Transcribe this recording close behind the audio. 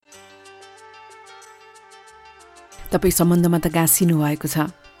तपाईँ सम्बन्धमा त गाँसिनु भएको छ,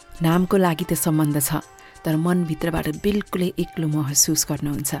 नामको लागि त सम्बन्ध छ, तर मनभित्रबाट बिल्कुलै एक्लो महसुस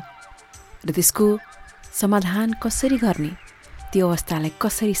गर्नुहुन्छ र त्यसको समाधान कसरी गर्ने, त्यो अवस्थालाई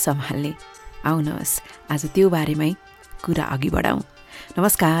कसरी सम्हाल्ने, आउनुहोस् आज त्यो बारेमै कुरा अघि बढाउँ।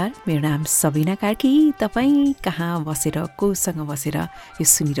 नमस्कार, मेरो नाम सबिना कार्की। तपाईँ कहाँ बसेर, कोसँग बसेर यो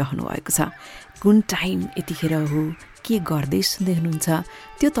सुनिरहनु भएको छ, कुन टाइम यतिखेर हो, के गर्दै सुन्दै हुनुहुन्छ,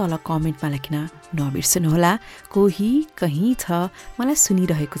 त्यो तल कमेन्टमा लेख्न नबिर्सनुहोला। कोही कहीँ छ, मलाई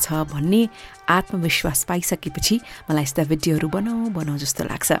सुनिरहेको छ भन्ने आत्मविश्वास पाइसकेपछि मलाई यस्ता भिडियोहरू बनाऊ जस्तो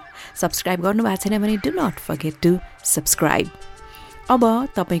लाग्छ। सब्सक्राइब गर्नुभएको छैन भने do not forget to subscribe. अब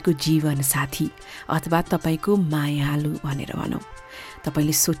तपाईँको जीवन साथी अथवा तपाईँको मायालु भनेर भनौँ,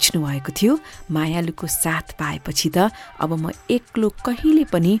 तपाईँले सोच्नु भएको थियो मायालुको साथ पाएपछि त अब म एक्लो कहिले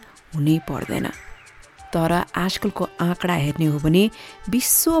पनि हुनै पर्दैन। तर आजकलको आँकडा हेर्ने हो भने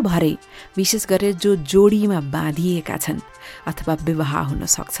विश्वभरै, विशेष गरेर जो जोडीमा बाँधिएका छन् अथवा विवाह हुन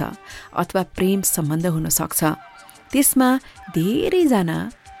सक्छ अथवा प्रेम सम्बन्ध हुन सक्छ, त्यसमा धेरैजना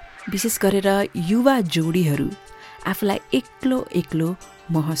विशेष गरेर युवा जोडीहरू आफूलाई एक्लो एक्लो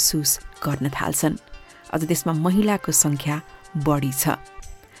महसुस गर्न थाल्छन्। अझ त्यसमा महिलाको सङ्ख्या बढी छ।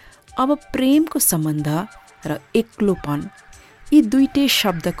 अब प्रेमको सम्बन्ध र एक्लोपन, यी दुईटै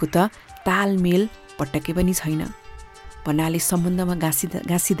शब्दको त तालमेल पटक्कै पनि छैन। भन्नाले सम्बन्धमा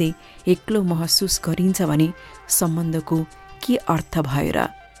गाँसिँदै एक्लो महसुस गरिन्छ भने सम्बन्धको के अर्थ भयो र?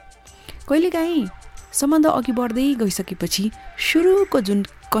 कहिलेकाहीँ सम्बन्ध अघि बढ्दै गइसकेपछि सुरुको जुन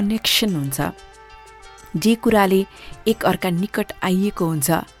कनेक्सन हुन्छ, जे कुराले एक अर्का निकट आइएको हुन्छ,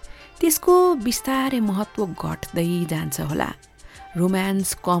 त्यसको बिस्तारै महत्त्व घट्दै जान्छ होला,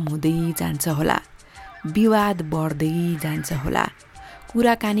 रोमान्स कम हुँदै जान्छ होला, विवाद बढ्दै जान्छ होला,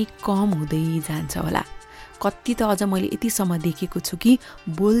 कुराकानी कम हुँदै जान्छ होला। कति त अझ मैले यतिसम्म देखेको छु कि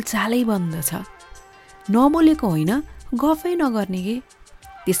बोलचालै बन्द छ, नबोलेको होइन, गफै नगर्ने के।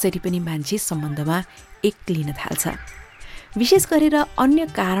 त्यसरी पनि मान्छे सम्बन्धमा एक्लिन थाल्छ। विशेष गरेर अन्य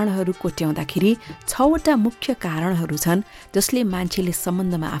कारणहरू कोट्याउँदाखेरि 6वटा मुख्य कारणहरू छन् जसले मान्छेले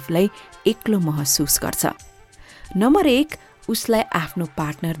सम्बन्धमा आफूलाई एक्लो महसुस गर्छ। नम्बर 1, उसलाई आफ्नो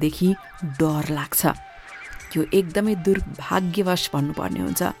पार्टनरदेखि डर लाग्छ। यो एकदमै दुर्भाग्यवश भन्नुपर्ने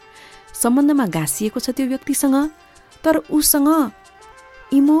हुन्छ। सम्बन्धमा गाँसिएको छ त्यो व्यक्तिसँग, तर उसँग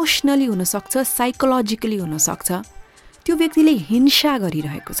इमोसनली हुनसक्छ, साइकोलोजिकली हुनसक्छ, त्यो व्यक्तिले हिंसा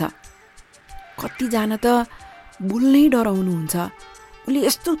गरिरहेको छ। कतिजना त बोल्नै डराउनुहुन्छ, उसले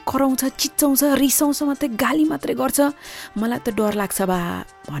यस्तो कराउँछ, चिच्चाउँछ, रिसाउँछ, मात्रै गाली मात्रै गर्छ, मलाई त डर लाग्छ बा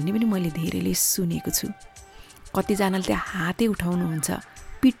भन्ने पनि मैले धेरैले सुनेको छु। कतिजनाले त्यहाँ हातै उठाउनुहुन्छ,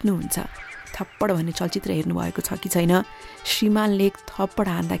 पिट्नुहुन्छ। थप्पड भन्ने चलचित्र हेर्नुभएको छ कि छैन? श्रीमानले एक थप्पड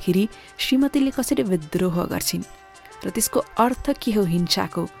हान्दाखेरि श्रीमतीले कसरी विद्रोह गर्छिन् र त्यसको अर्थ के हो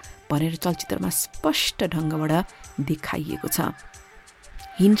हिंसाको भनेर चलचित्रमा स्पष्ट ढङ्गबाट देखाइएको छ।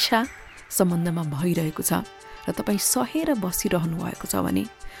 हिंसा सम्बन्धमा भइरहेको छ र तपाईँ सहेर बसिरहनु भएको छ भने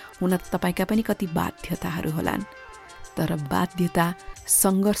हुन त तपाईँका पनि कति बाध्यताहरू होलान्, तर बाध्यता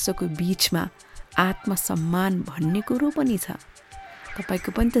सङ्घर्षको बिचमा आत्मसम्मान भन्ने कुरो पनि छ।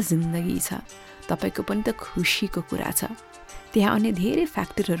 तपाईँको पनि त जिन्दगी छ, तपाईँको पनि त खुसीको कुरा छ। त्यहाँ अन्य धेरै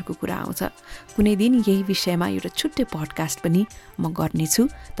फ्याक्टरहरूको कुरा आउँछ। कुनै दिन यही विषयमा एउटा छुट्टै पडकास्ट पनि म गर्नेछु।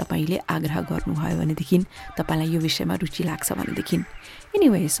 तपाईँले आग्रह गर्नुभयो भनेदेखि, तपाईँलाई यो विषयमा रुचि लाग्छ भनेदेखि।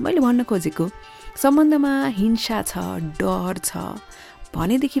 एनिवेज, मैले भन्न खोजेको सम्बन्धमा हिंसा छ, डर छ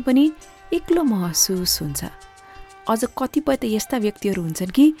भनेदेखि पनि एक्लो महसुस हुन्छ। अझ कतिपय त यस्ता व्यक्तिहरू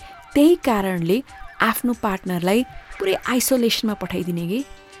हुन्छन् कि त्यही कारणले आफ्नो पार्टनरलाई पुरै आइसोलेसनमा पठाइदिने कि।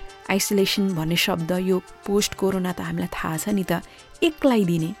 आइसोलेसन भन्ने शब्द यो पोस्ट कोरोना त हामीलाई थाहा छ नि त,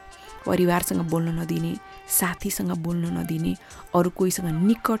 एक्लाइदिने, परिवारसँग बोल्न नदिने, साथीसँग बोल्न नदिने, अरू कोहीसँग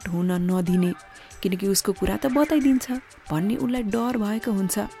निकट हुन नदिने, किनकि उसको कुरा त बताइदिन्छ भन्ने उसलाई डर भएको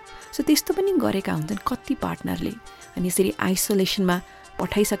हुन्छ। सो त्यस्तो पनि गरेका हुन्छन् कति पार्टनरले। अनि यसरी आइसोलेसनमा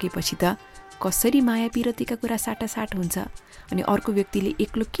पठाइसकेपछि त कसरी माया पिरतीका कुरा साटासाट हुन्छ, अनि अर्को व्यक्तिले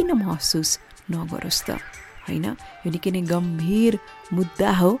एक्लो किन महसुस नगरोस् त, होइन? यो निकै नै गम्भीर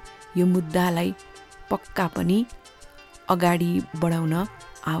मुद्दा हो। यो मुद्दालाई पक्का पनि अगाडि बढाउन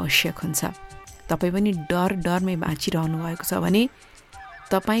आवश्यक हुन्छ। तपाईँ पनि डरमै बाँचिरहनु भएको छ भने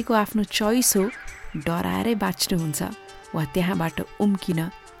तपाईँको आफ्नो चोइस हो, डराएरै बाँच्नुहुन्छ वा त्यहाँबाट उम्किन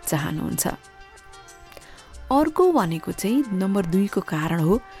चाहनुहुन्छ। अर्को भनेको चाहिँ नम्बर 2 को कारण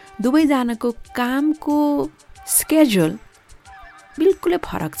हो, दुवैजनाको कामको स्केड्युल बिल्कुलै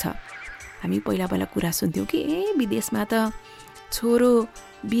फरक छ। हामी पहिला कुरा सुन्थ्यौँ कि विदेशमा त छोरो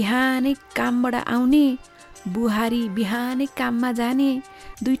बिहानै कामबाट आउने, बुहारी बिहानै काममा जाने,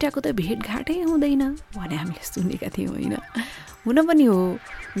 दुईटाको त भेटघाटै हुँदैन भने हामीले सुनेका थियौँ होइन। हुन पनि हो,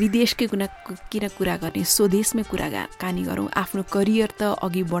 विदेशकै किन कुरा गर्ने, स्वदेशमै कुराकानी गरौँ। आफ्नो करियर त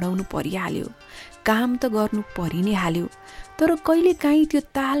अघि बढाउनु परिहाल्यो, काम त गर्नु परि नै हाल्यो, तर कहिलेकाहीँ त्यो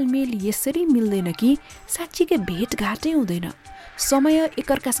तालमेल यसरी मिल्दैन कि साँच्चीकै भेटघाटै हुँदैन, समय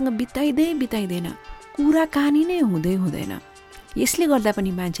एकअर्कासँग बिताइँदैन, कुराकानी नै हुँदैन। यसले गर्दा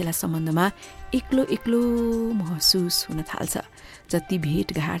पनि मान्छेलाई सम्बन्धमा एक्लो महसुस हुन थाल्छ। जति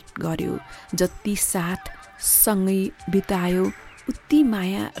भेटघाट गर्यो, जति साथ सँगै बितायो, उति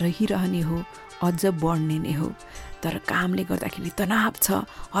माया रहिरहने हो, अझ बढ्ने नै हो। तर कामले गर्दाखेरि तनाव छ,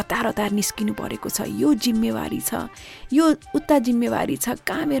 हतार निस्किनु परेको छ, यो जिम्मेवारी छ, यो उता जिम्मेवारी छ,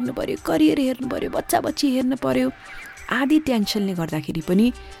 काम हेर्नु पर्यो, करियर हेर्नु पर्यो, बच्चा हेर्नु पर्यो, आदि टेन्सनले गर्दाखेरि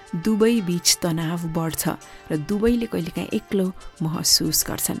पनि दुवै बीच तनाव बढ्छ र दुवैले कहिलेकाहीँ एक्लो महसुस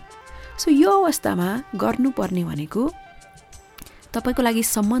गर्छन्। सो यो अवस्थामा गर्नुपर्ने भनेको तपाईँको लागि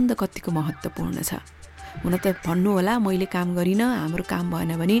सम्बन्ध कतिको महत्त्वपूर्ण छ। हुन त भन्नुहोला मैले काम गरिनँ, हाम्रो काम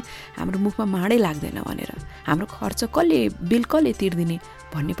भएन भने हाम्रो मुखमा माडै लाग्दैन भनेर, हाम्रो खर्च बिल कसले तिर्दिने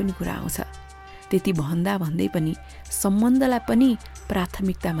भन्ने पनि कुरा आउँछ। त्यति भन्दै पनि सम्बन्धलाई पनि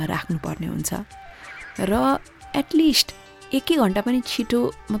प्राथमिकतामा राख्नुपर्ने हुन्छ र एटलिस्ट 1 घन्टा पनि छिटो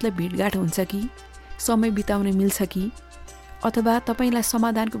भेटघाट हुन्छ कि, समय बिताउन मिल्छ कि, अथवा तपाईँलाई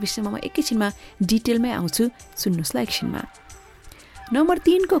समाधानको विषयमा म एकैछिनमा डिटेलमै आउँछु, सुन्नुहोस् ल एकछिनमा। नम्बर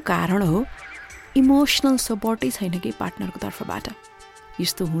 3 को कारण हो इमोसनल सपोर्टै छैन कि पार्टनरको तर्फबाट।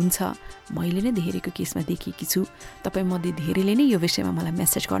 यस्तो हुन्छ, मैले नै धेरैको केसमा देखेकी छु, तपाईँमध्ये धेरैले नै यो विषयमा मलाई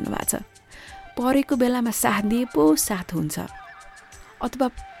मेसेज गर्नुभएको छ। परेको बेलामा साथ दिए पो साथ हुन्छ, अथवा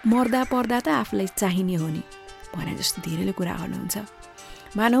मर्दा पर्दा त आफूलाई चाहिने हो नि भने जस्तो धेरैले कुरा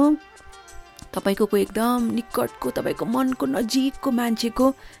गर्नुहुन्छ। मानौ तपाईँको कोही एकदम निकटको, तपाईँको मनको नजिकको मान्छेको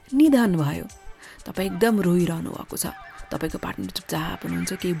निधन भयो, तपाईँ एकदम रोइरहनु भएको छ, तपाईँको पार्टनर चुपचाप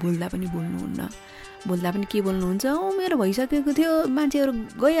हुनुहुन्छ, केही बोल्दा पनि के बोल्नुहुन्छ, उमेर भइसकेको थियो,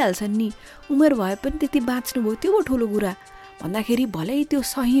 मान्छेहरू गइहाल्छन् नि, उमेर भए पनि त्यति बाँच्नुभयो, त्यो ठुलो कुरा भन्दाखेरि भलै त्यो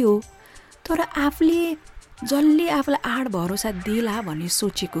सही हो, तर जसले आफूलाई आड भरोसा देला भन्ने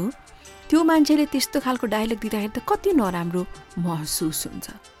सोचेको त्यो मान्छेले त्यस्तो खालको डायलग दिँदाखेरि त कति नराम्रो महसुस हुन्छ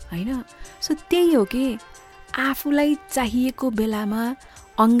होइन। सो त्यही हो कि आफूलाई चाहिएको बेलामा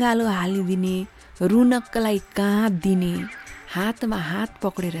अँगालो हालिदिने, रुनक्कलाई काँध दिने, हातमा हात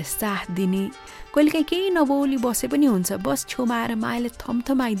पक्रेर साथ दिने, कहिलेकाहीँ केही नबोली बसे पनि हुन्छ, बस छेउमा आएर मायाले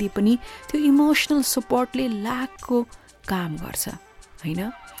थमथमाइदिए पनि त्यो इमोसनल सपोर्टले लाखको काम गर्छ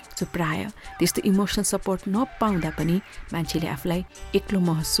होइन। सो प्राय त्यस्तो इमोसनल सपोर्ट नपाउँदा पनि मान्छेले आफूलाई एक्लो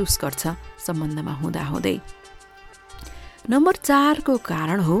महसुस गर्छ सम्बन्धमा हुँदै। नम्बर 4 को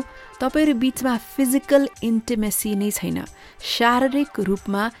कारण हो तपाईँहरू बिचमा फिजिकल इन्टिमेसी नै छैन, शारीरिक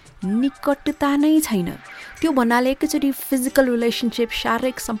रूपमा निकटता नै छैन। त्यो भन्नाले एकैचोटि फिजिकल रिलेसनसिप,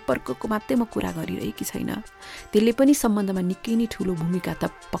 शारीरिक सम्पर्कको मात्रै म कुरा गरिरहेकी छैन, त्यसले पनि सम्बन्धमा निकै नै ठुलो भूमिका त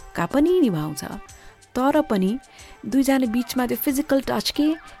पक्का पनि निभाउँछ, तर पनि दुईजना बिचमा त्यो फिजिकल टच के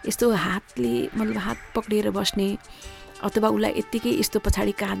यस्तो हातले हात पक्रिएर बस्ने, अथवा उसलाई यत्तिकै यस्तो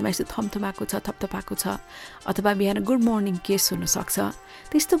पछाडि काँधमा यस्तो थपथपाएको छ, अथवा बिहान गुड मर्निङ केस हुनसक्छ,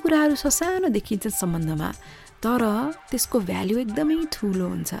 त्यस्तो कुराहरू ससानो देखिन्छन् सम्बन्धमा, तर त्यसको भ्याल्यु एकदमै ठुलो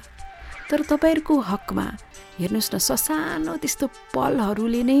हुन्छ। तर तपाईँहरूको हकमा हेर्नुहोस् न, ससानो त्यस्तो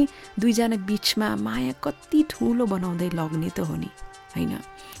पलहरूले नै दुईजना बिचमा माया कति ठुलो बनाउँदै लग्ने त हो नि होइन।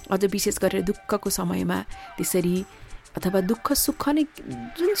 अझ विशेष गरेर दुःखको समयमा त्यसरी, अथवा दुःख सुख नै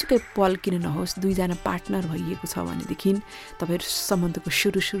जुनसुकै पल किन नहोस्, दुईजना पार्टनर भइएको छ भनेदेखि तपाईँहरू सम्बन्धको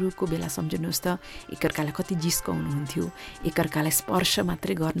सुरुको बेला सम्झिनुहोस् त, एकअर्कालाई कति जिस्काउनुहुन्थ्यो, एकअर्कालाई स्पर्श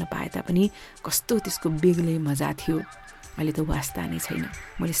मात्रै गर्न पाए तापनि कस्तो त्यसको बेग्लै मजा थियो। अहिले त वास्ता नै छैन,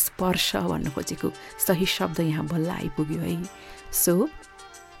 मैले स्पर्श भन्न खोजेको सही शब्द यहाँ बल्ल आइपुग्यो है। सो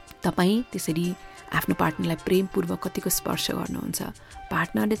तपाईँ त्यसरी आफ्नो पार्टनरलाई प्रेमपूर्वक कतिको स्पर्श गर्नुहुन्छ,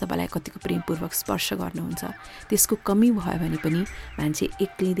 पार्टनरले तपाईँलाई कतिको प्रेमपूर्वक स्पर्श गर्नुहुन्छ, त्यसको कमी भयो भने पनि मान्छे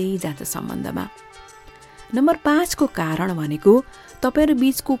एक्लिँदै जान्छ सम्बन्धमा। नम्बर 5 को कारण भनेको तपाईँहरू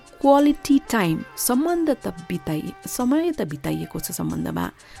बिचको क्वालिटी टाइम। समय त बिताइएको छ सम्बन्धमा,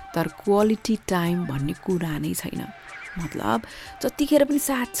 तर क्वालिटी टाइम भन्ने कुरा नै छैन। मतलब जतिखेर पनि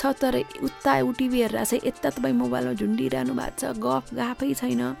साथ छ, तर उता टिभी हेरेर छ, यता तपाईँ मोबाइलमा झुन्डिरहनु भएको छ, गफै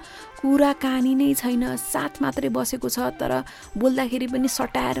छैन, कुराकानी नै छैन, साथ मात्रै बसेको छ, तर बोल्दाखेरि पनि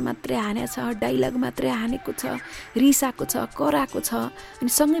सटाएर मात्रै हानेको छ, डाइलग मात्रै हानेको छ, रिसाएको छ, कराएको छ, अनि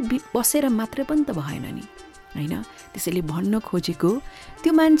सँगै बसेर मात्रै पनि त भएन नि होइन। त्यसैले भन्न खोजेको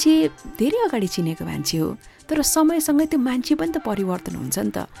त्यो मान्छे धेरै अगाडि चिनेको मान्छे हो, तर समयसँगै त्यो मान्छे पनि त परिवर्तन हुन्छ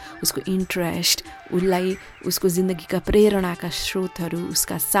नि त। उसको इन्ट्रेस्ट, उसलाई उसको जिन्दगीका प्रेरणाका स्रोतहरू,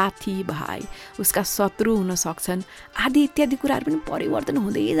 उसका साथी भाइ, उसका शत्रु हुन सक्छन् आदि इत्यादि कुराहरू पनि परिवर्तन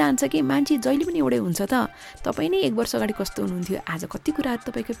हुँदै जान्छ कि मान्छे जहिले पनि एउटै हुन्छ त। तपाईँ नै 1 वर्ष अगाडि कस्तो हुनुहुन्थ्यो, आज कति कुराहरू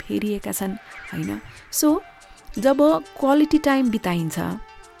तपाईँको फेरिएका छन् होइन। सो जब क्वालिटी टाइम बिताइन्छ,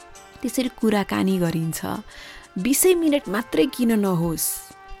 त्यसरी कुराकानी गरिन्छ, 20 मिनट मात्रै किन नहोस्,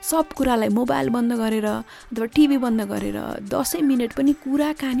 सब कुरालाई मोबाइल बन्द गरेर अथवा टिभी बन्द गरेर 10 मिनट पनि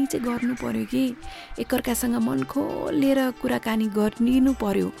कुराकानी चाहिँ गर्नु पर्यो कि एकअर्कासँग मन खोलेर कुराकानी गरिनु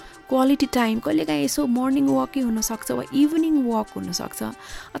पर्यो। क्वालिटी टाइम कहिलेकाहीँ यसो मर्निङ वकै हुनसक्छ वा इभिनिङ वक हुनसक्छ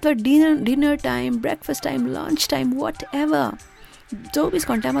अथवा dinner time, breakfast time, lunch time, what ever 24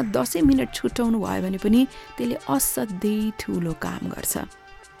 घन्टामा 10 मिनट छुट्याउनु भयो भने पनि त्यसले असाध्यै ठुलो काम गर्छ।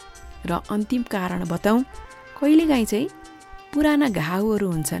 र अन्तिम कारण बताउँ, कहिलेकाहीँ चाहिँ पुराना घाउहरू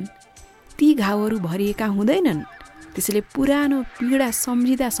हुन्छन्, ती घाउहरू भरिएका हुँदैनन्। त्यसैले पुरानो पीडा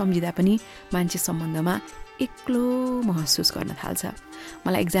सम्झिँदा पनि मान्छे सम्बन्धमा एक्लो महसुस गर्न थाल्छ।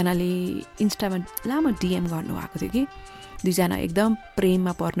 मलाई एकजनाले इन्स्टामा लामो DM गर्नुभएको थियो कि 2 जना एकदम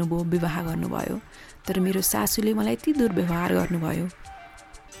प्रेममा पर्नुभयो, विवाह गर्नुभयो, तर मेरो सासूले मलाई यति दुर्व्यवहार गर्नुभयो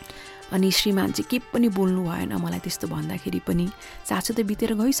अनि श्रीमान चाहिँ के पनि बोल्नु भएन मलाई त्यस्तो भन्दाखेरि पनि। सासू त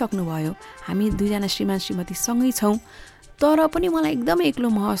बितेर गइसक्नु भयो, हामी 2 जना श्रीमान श्रीमती सँगै छौँ, तर पनि मलाई एकदमै एक्लो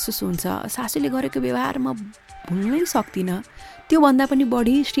महसुस हुन्छ। सासूले गरेको व्यवहार म भुल्नै सक्दिनँ। त्योभन्दा पनि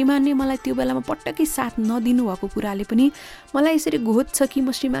बढी श्रीमानले मलाई त्यो बेलामा पटक्कै साथ नदिनु भएको कुराले पनि मलाई यसरी घोच्छ कि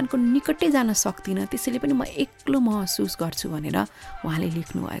म श्रीमानको निकटै जान सक्दिनँ, त्यसैले पनि म एक्लो महसुस गर्छु भनेर उहाँले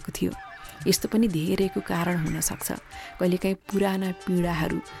लेख्नु भएको थियो। यस्तो पनि धेरैको कारण हुनसक्छ। कहिलेकाहीँ पुराना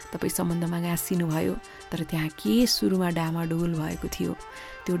पीडाहरू तपाईँ सम्बन्धमा गाँसिनु भयो, तर त्यहाँ के सुरुमा डामाडोल भएको थियो,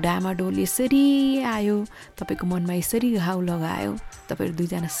 त्यो डामाडोल यसरी आयो, तपाईँको मनमा यसरी घाउ लगायो। तपाईँहरू 2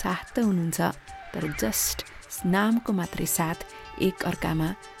 जना साथ त हुनुहुन्छ, तर जस्ट नामको मात्रै साथ, एक अर्कामा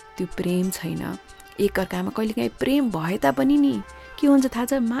त्यो प्रेम छैन। एक अर्कामा कहिलेकाहीँ प्रेम भए तापनि नि के हुन्छ थाहा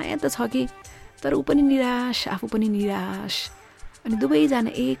छ, माया त छ कि, तर ऊ पनि निराश, आफू पनि निराश, अनि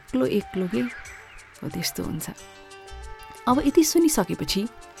दुवैजना एक्लो के हो, त्यस्तो हुन्छ। अब यति सुनिसकेपछि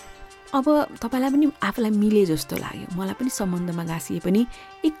अब तपाईँलाई पनि आफूलाई मिले जस्तो लाग्यो, मलाई पनि सम्बन्धमा गाँसिए पनि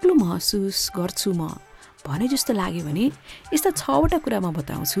एक्लो महसुस गर्छु म भने जस्तो लाग्यो भने यस्ता 6वटा कुरा म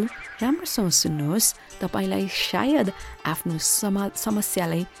बताउँछु, राम्रोसँग सुन्नुहोस्। तपाईँलाई सायद आफ्नो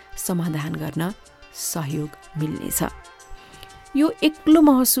समस्यालाई समाधान गर्न सहयोग मिल्नेछ। यो एक्लो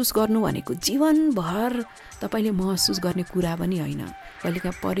महसुस गर्नु भनेको जीवनभर तपाईँले महसुस गर्ने कुरा पनि होइन,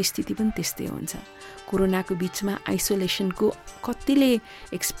 कहिलेकाहीँ परिस्थिति पनि त्यस्तै हुन्छ। कोरोनाको बिचमा आइसोलेसनको कतिले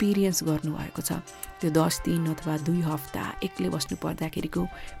एक्सपिरियन्स गर्नुभएको छ, त्यो 10 दिन अथवा 2 हप्ता एक्लै बस्नु पर्दाखेरिको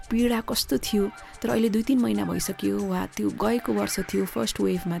पीडा कस्तो थियो। तर अहिले 2-3 महिना भइसक्यो वा त्यो गएको वर्ष थियो, फर्स्ट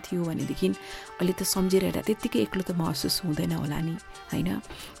वेभमा थियो भनेदेखि अहिले त सम्झेर हेर्दा त्यत्तिकै एक्लो त महसुस हुँदैन होला नि, होइन।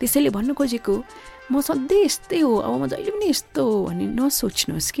 त्यसैले भन्नु खोजेको म सधैँ यस्तै हो, अब म जहिले पनि यस्तो हो भन्ने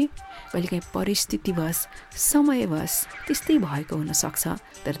नसोच्नुहोस् कि कहिलेकाहीँ परिस्थितिवश, समयवश त्यस्तै भएको हुनसक्छ,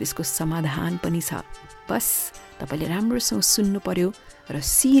 तर त्यसको समाधान पनि छ। बस तपाईँले राम्रोसँग सुन्नु पर्यो र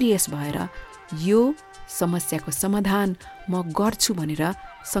सिरियस भएर यो समस्याको समाधान म गर्छु भनेर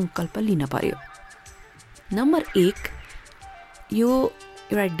सङ्कल्प लिन पर्यो। नम्बर 1, यो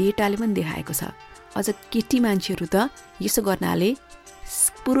एउटा डेटाले पनि देखाएको छ, अझ केटी मान्छेहरू त यसो गर्नाले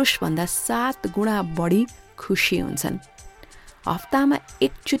पुरुषभन्दा 7 गुणा बढी खुसी हुन्छन्। हप्तामा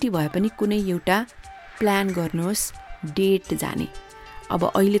एकचोटि भए पनि कुनै एउटा प्लान गर्नुहोस् डेट जाने। अब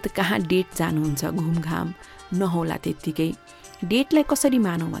अहिले त कहाँ डेट जानुहुन्छ, घुमघाम नहोला त्यत्तिकै। डेटलाई कसरी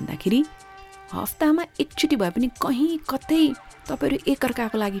मानौँ भन्दाखेरि हप्तामा एकचोटि भए पनि कहीँ कतै तपाईँहरू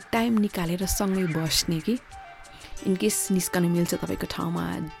एकअर्काको लागि टाइम निकालेर सँगै बस्ने कि इनकेस निस्कन मिल्छ, तपाईँको ठाउँमा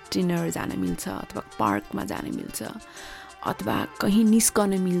डिनर जान मिल्छ अथवा पार्कमा जान मिल्छ अथवा कहीँ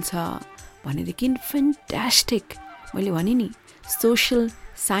निस्कन मिल्छ भनेदेखि फ्यान्टास्टिक। मैले भने नि सोसल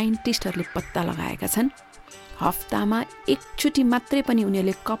साइन्टिस्टहरूले पत्ता लगाएका छन्, हप्तामा एकचोटि मात्रै पनि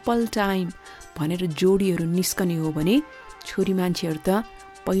उनीहरूले कपल टाइम भनेर जोडीहरू निस्कने हो भने छोरी मान्छेहरू त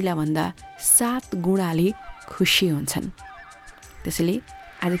पहिलाभन्दा 7 गुणाले खुसी हुन्छन्। त्यसैले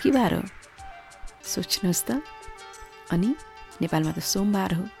आज के बार हो सोच्नुहोस् त। अनि नेपालमा त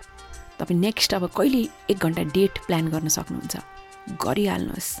सोमबार हो। तपाईँ नेक्स्ट अब कहिले 1 घन्टा डेट प्लान गर्न सक्नुहुन्छ,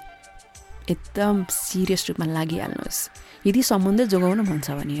 गरिहाल्नुहोस्, एकदम सिरियस रूपमा लागिहाल्नुहोस् यदि सम्बन्ध जोगाउन मन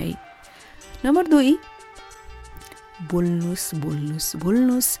छ भने है। नम्बर 2,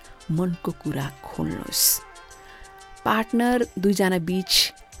 बोल्नुहोस्, मनको कुरा खोल्नुहोस्। पार्टनर 2 जना बीच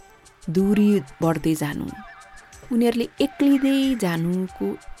दूरी बढ्दै जानु, उनीहरूले एक्लिँदै जानुको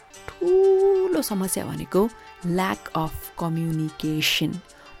ठुलो समस्या भनेको ल्याक अफ कम्युनिकेसन।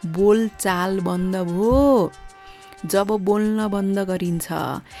 बोलचाल बन्द भयो। जब बोल्न बन्द गरिन्छ,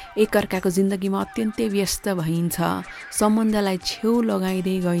 एकअर्काको जिन्दगीमा अत्यन्तै व्यस्त भइन्छ, सम्बन्धलाई छेउ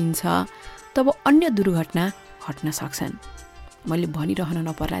लगाइँदै गइन्छ, तब अन्य दुर्घटना घट्न सक्छन्। मैले भनिरहन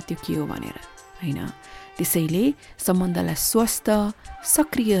नपर्ला त्यो के हो भनेर, होइन? त्यसैले सम्बन्धलाई स्वस्थ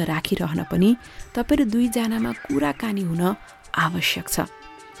सक्रिय राखिरहन पनि तपाईहरु दुईजनामा कुराकानी हुन आवश्यक छ।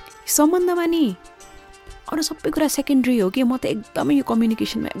 सम्बन्धमा नि अरू सबै कुरा सेकेन्डरी हो कि म त एकदमै यो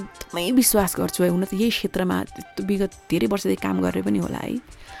कम्युनिकेसनमा एकदमै विश्वास गर्छु है। हुन त यही क्षेत्रमा विगत धेरै वर्षदेखि काम गरेर पनि होला है।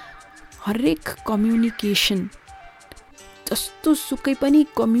 हरेक कम्युनिकेसन जस्तो सुकै पनि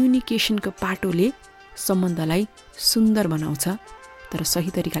कम्युनिकेसनको पाटोले सम्बन्धलाई सुन्दर बनाउँछ, तर सही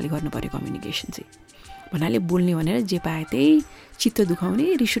तरिकाले गर्नु पर्यो कम्युनिकेसन चाहिँ। भन्नाले बोल्ने भनेर जे पाए त्यही चित्त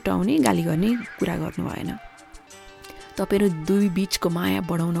दुखाउने, रिस उठाउने, गाली गर्ने कुरा गर्नु भएन। तपाईहरु दुई बीचको माया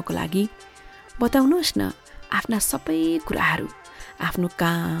बढाउनको लागि बताउनुहोस् न आफ्ना सबै कुराहरू, आफ्नो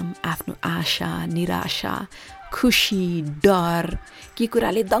काम, आफ्नो आशा, निराशा, खुसी, डर, के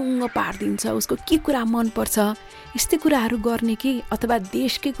कुराले दङ्ग पार्दिन्छ, उसको के कुरा मनपर्छ, यस्तै कुराहरू गर्ने कि अथवा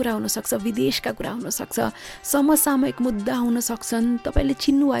देशकै कुरा हुनसक्छ, विदेशका कुरा हुनसक्छ, समसामयिक मुद्दा हुन सक्छन्, तपाईँले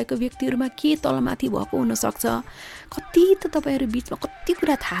चिन्नुभएको व्यक्तिहरूमा के तलमाथि भएको हुनसक्छ। कति त तपाईँहरू बिचमा कति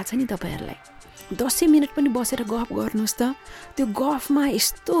कुरा थाहा छ नि तपाईँहरूलाई। 10 मिनट पनि बसेर गफ गर्नुहोस् त। त्यो गफमा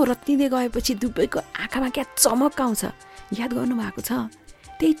यस्तो रत्तिँदै गएपछि दुवैको आँखामा क्या चमक आउँछ। याद गर्नुभएको छ?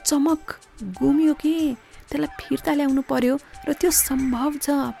 त्यही चमक गुम्यो कि त्यसलाई फिर्ता ल्याउनु पर्यो र त्यो सम्भव छ।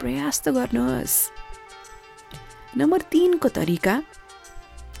 प्रयास त गर्नुहोस्। नम्बर 3 को तरिका,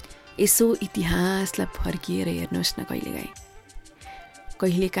 यसो इतिहासलाई फर्किएर हेर्नुहोस् न।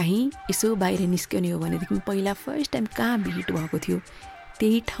 कहिलेकाहीँ यसो बाहिर निस्कने हो भनेदेखि पहिला फर्स्ट टाइम कहाँ भेट भएको थियो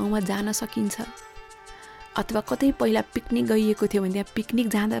त्यही ठाउँमा जान सकिन्छ। अथवा कतै पहिला पिकनिक गइएको थियो भने त्यहाँ पिकनिक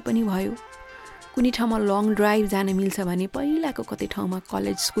जाँदा पनि भयो। कुनै ठाउँमा लङ ड्राइभ जान मिल्छ भने पहिलाको कतै ठाउँमा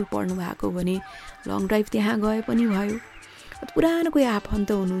कलेज स्कुल पढ्नु भएको भने लङ ड्राइभ त्यहाँ गए पनि भयो। पुरानो कोही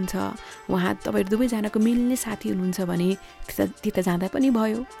आफन्त हुनुहुन्छ, उहाँ तपाईहरु दुवैजनाको मिल्ने साथी हुनुहुन्छ भने त्यता जाँदा पनि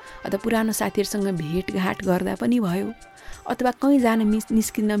भयो। अथवा पुरानो साथीहरूसँग भेटघाट गर्दा पनि भयो। अथवा कहीँ जान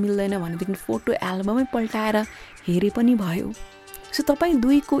निस्किन मिल्दैन भनेदेखि फोटो एल्बमै पल्टाएर हेरे पनि भयो। सो तपाईँ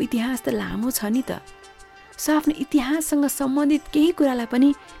दुईको इतिहास त लामो छ नि त। सो आफ्नो इतिहाससँग सम्बन्धित केही कुरालाई पनि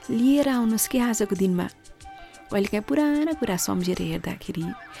लिएर आउनुहोस् कि आजको दिनमा। कहिलेकाहीँ पुरानो कुरा सम्झेर हेर्दाखेरि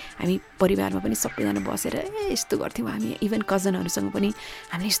हामी परिवारमा पनि सबैजना बसेर यस्तो गर्थ्यौँ, हामी इभन कजनहरूसँग पनि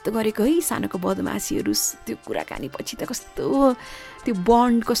हामीले यस्तो गरेको है, सानोको बदमासीहरू, त्यो कुराकानी पछि त कस्तो त्यो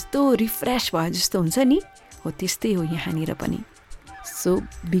बन्ड कस्तो रिफ्रेस भयो जस्तो हुन्छ नि, हो त्यस्तै हो यहाँनिर पनि। सो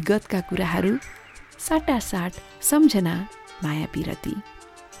विगतका कुराहरू साटासाट सम्झना, माया पिरती।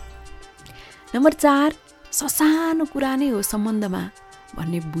 नम्बर 4, ससानो कुरा नै हो सम्बन्धमा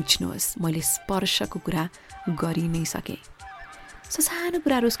भन्ने बुझ्नुहोस्। मैले स्पर्शको कुरा गरि नै सकेँ। ससानो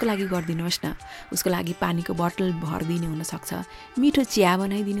कुराहरू उसको लागि गरिदिनुहोस् न। उसको लागि पानीको बोतल भरिदिने हुनसक्छ, मिठो चिया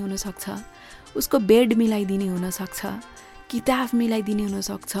बनाइदिने हुनसक्छ, उसको बेड मिलाइदिने हुनसक्छ, किताब मिलाइदिने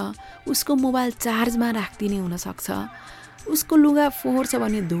हुनसक्छ, उसको मोबाइल चार्जमा राखिदिने हुनसक्छ, उसको लुगा फोहोर छ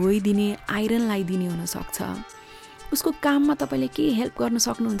भने धोइदिने, आइरन लगाइदिने हुनसक्छ, उसको काममा तपाईँले के हेल्प गर्न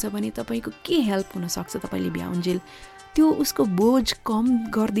सक्नुहुन्छ भने तपाईँको के हेल्प हुनसक्छ, तपाईँले भ्याउन्जेल त्यो उसको बोझ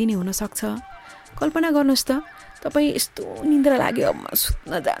कम गरिदिने हुनसक्छ। कल्पना गर्नुहोस् त, तपाईँ यस्तो निन्द्रा लाग्यो, अब म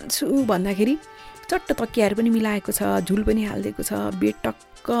सुत्न जान्छु भन्दाखेरि चट्ट तकियाहरू पनि मिलाएको छ, झुल पनि हालिदिएको छ, बेड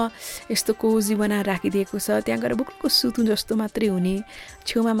टक्क यस्तो कोजी बनाएर राखिदिएको छ, त्यहाँ गएर बुक्क सुतुँ जस्तो मात्रै हुने,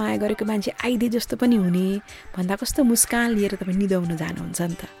 छेउमा माया गरेको मान्छे आइदिए जस्तो पनि हुने भन्दा कस्तो मुस्कान लिएर तपाईँ निदाउन जानुहुन्छ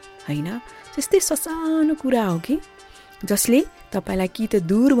नि त, होइन? त्यस्तै ससानो कुरा हो कि जसले तपाईँलाई कि त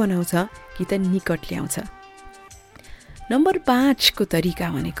दूर बनाउँछ कि त निकट ल्याउँछ। नम्बर 5 को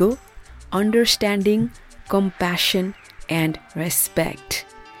तरिका भनेको अन्डरस्ट्यान्डिङ, कम्प्यासन एन्ड रेस्पेक्ट।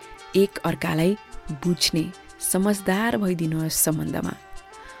 एक अर्कालाई बुझ्ने, समझदार भइदिनुहोस् सम्बन्धमा।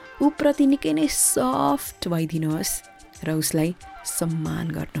 उप्रति निकै नै सफ्ट भइदिनुहोस् र उसलाई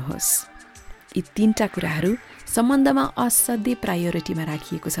सम्मान गर्नुहोस्। यी 3टा कुराहरू सम्बन्धमा असाध्यै प्रायोरिटीमा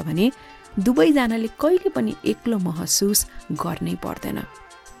राखिएको छ भने दुवैजनाले कहिले पनि एक्लो महसुस गर्नै पर्दैन।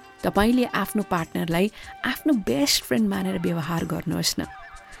 तपाईँले आफ्नो पार्टनरलाई आफ्नो बेस्ट फ्रेन्ड मानेर व्यवहार गर्नुहोस् न।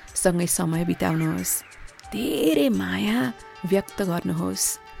 सँगै समय बिताउनुहोस्, धेरै माया व्यक्त गर्नुहोस्,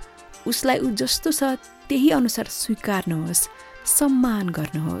 उसलाई ऊ जस्तो छ त्यही अनुसार स्वीकार्नुहोस्, सम्मान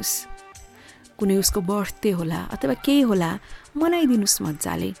गर्नुहोस्। कुनै उसको बर्थडे होला अथवा केही होला, मनाइदिनुहोस्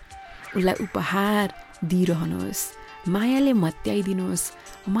मजाले। उसलाई उपहार दिइरहनुहोस्, मायाले मत्याइदिनुहोस्,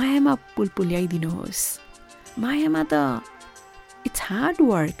 मायामा पुलपुल्याइदिनुहोस्। मायामा त इट्स हार्ड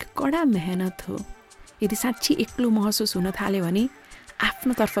वर्क, कडा मेहनत हो। यदि साँच्ची एक्लो महसुस हुन थाल्यो भने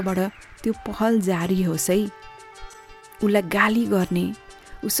आफ्नो तर्फबाट त्यो पहल जारी होस् है। उसलाई गाली गर्ने,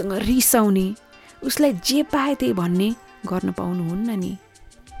 उसँग रिसाउने, उसलाई जे पाए त्यही भन्ने गर्न पाउनुहुन्न नि।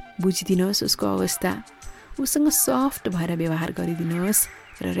 बुझिदिनुहोस् उसको अवस्था, उसँग सफ्ट भएर व्यवहार गरिदिनुहोस्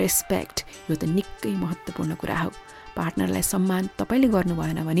र रेस्पेक्ट, यो त निकै महत्त्वपूर्ण कुरा हो। पार्टनरलाई सम्मान तपाईँले गर्नु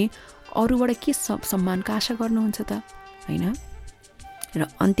भएन भने अरूबाट के सम्मानको आशा गर्नुहुन्छ त, होइन? र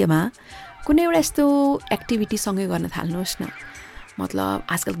अन्त्यमा कुनै एउटा यस्तो एक्टिभिटी सँगै गर्न थाल्नुहोस् न। मतलब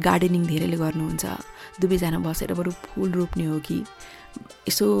आजकल गार्डनिङ धेरैले गर्नुहुन्छ, दुवैजना बसेर बरु फुल रोप्ने हो कि,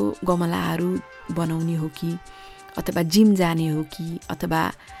 यसो गमलाहरू बनाउने हो कि, अथवा जिम जाने हो कि, अथवा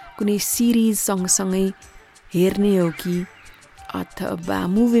कुनै सिरिज सँगसँगै हेर्ने हो कि, अथवा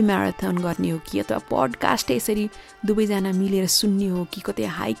मुभी म्याराथन गर्ने हो कि, अथवा पडकास्ट यसरी दुवैजना मिलेर सुन्ने हो कि, कतै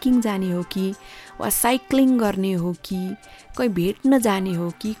हाइकिङ जाने हो कि, वा साइक्लिङ गर्ने हो कि, कहीँ भेट्न जाने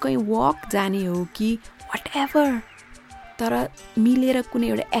हो कि, कहीँ वक जाने हो कि, वाट एभर। तर मिलेर कुनै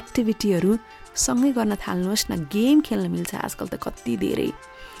एउटा एक्टिभिटीहरू सँगै गर्न थाल्नुहोस् न। गेम खेल्न मिल्छ आजकल त कति धेरै।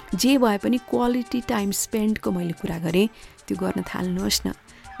 जे भए पनि क्वालिटी टाइम स्पेन्डको मैले कुरा गरेँ, त्यो गर्न थाल्नुहोस् न।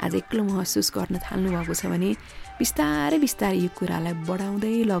 आज एक्लो महसुस गर्न थाल्नुभएको छ भने बिस्तारै बिस्तारै यो कुरालाई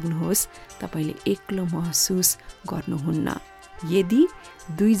बढाउँदै लग्नुहोस्। तपाईँले एक्लो महसुस गर्नुहुन्न। यदि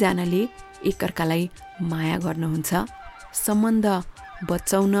दुईजनाले एकअर्कालाई माया गर्नुहुन्छ, सम्बन्ध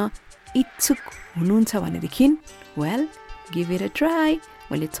बचाउन इच्छुक हुनुहुन्छ भनेदेखि well, give it a try.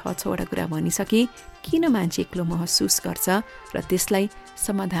 मैले 6-6वटा कुरा भनिसकेँ किन मान्छे एक्लो महसुस गर्छ र त्यसलाई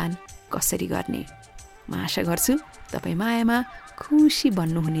समाधान कसरी गर्ने। म आशा गर्छु तपाईँ मायामा खुसी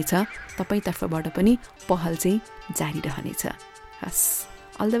बन्नुहुनेछ। तपाईँतर्फबाट पनि पहल चाहिँ जारी रहनेछ। हस्,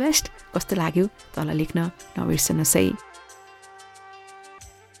 अल द बेस्ट। कस्तो लाग्यो तल लेख्न नबिर्सनुहोस् है।